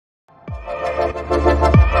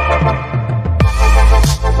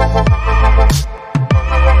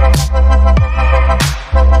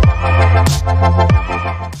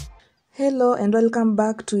Hello and welcome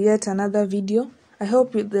back to yet another video. I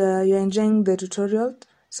hope you're enjoying the tutorial.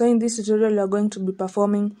 So in this tutorial, you're going to be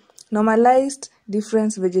performing normalized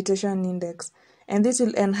difference vegetation index, and this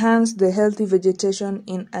will enhance the healthy vegetation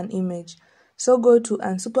in an image. So go to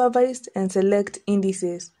unsupervised and select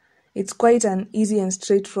indices. It's quite an easy and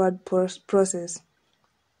straightforward process.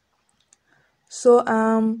 So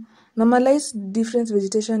normalized difference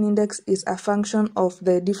vegetation index is a function of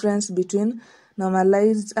the difference between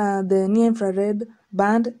normalized the near infrared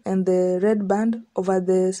band and the red band over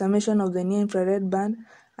the summation of the near infrared band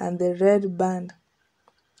and the red band.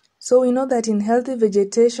 So we know that in healthy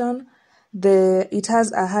vegetation it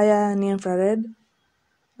has a higher near infrared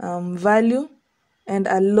value and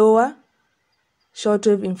a lower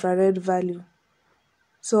shortwave infrared value.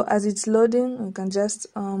 So as it's loading, we can just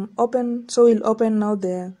open. So we'll open now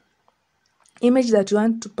the image that you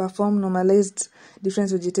want to perform normalized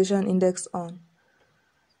difference vegetation index on.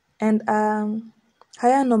 And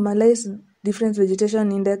higher normalized difference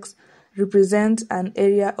vegetation index represents an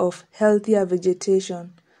area of healthier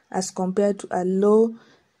vegetation as compared to a lower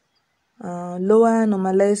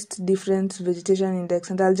normalized difference vegetation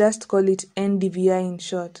index, and I'll just call it NDVI in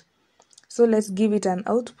short. So let's give it an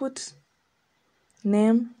output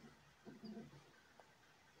name,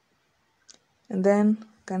 and then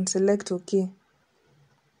can select OK.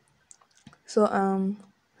 So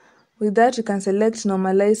with that, you can select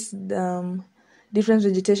normalized difference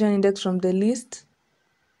vegetation index from the list.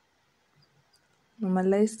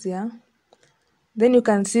 Normalized, yeah. Then you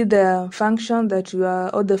can see the function that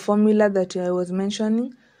or the formula that I was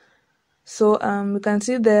mentioning. So you can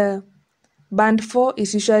see the band 4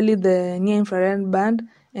 is usually the near infrared band,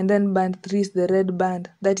 and then band 3 is the red band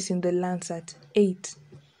that is in the Landsat 8.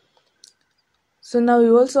 So now we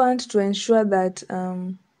also want to ensure that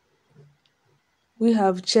we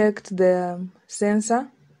have checked the sensor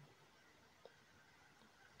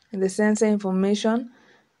and the sensor information,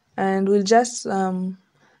 and we'll just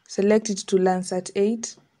select it to Landsat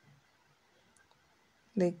 8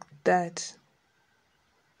 like that.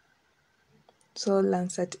 So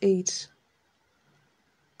Landsat 8,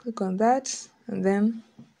 click on that, and then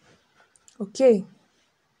okay,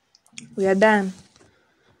 we are done.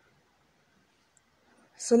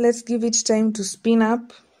 So let's give it time to spin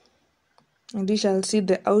up, and we shall see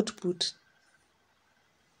the output.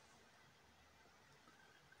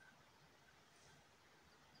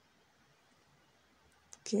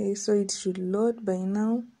 Okay, so it should load by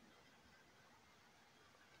now.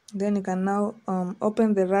 Then you can now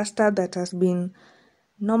open the raster that has been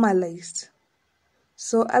normalized.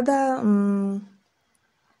 So other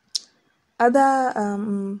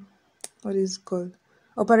what is it called,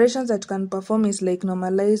 operations that you can perform is like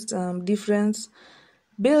normalized difference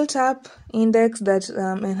built up index that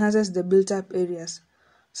enhances the built up areas.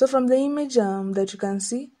 So from the image that you can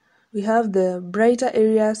see, we have the brighter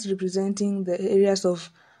areas representing the areas of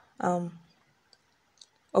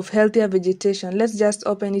healthier vegetation. Let's just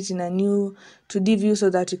open it in a new 2D view so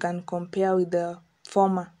that you can compare with the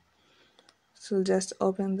former. So just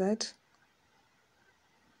open that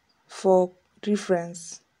for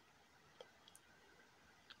reference.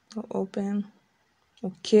 Open.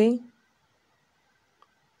 Okay.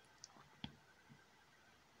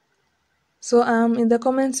 So in the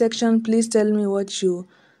comment section, please tell me what you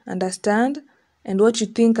understand and what you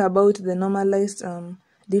think about the normalized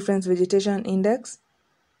difference vegetation index.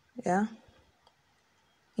 Yeah.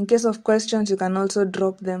 In case of questions, you can also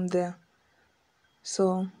drop them there.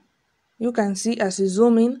 So you can see as you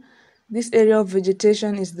zoom in, this area of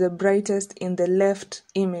vegetation is the brightest in the left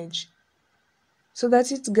image. So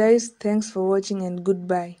that's it, guys. Thanks for watching and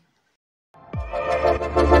goodbye.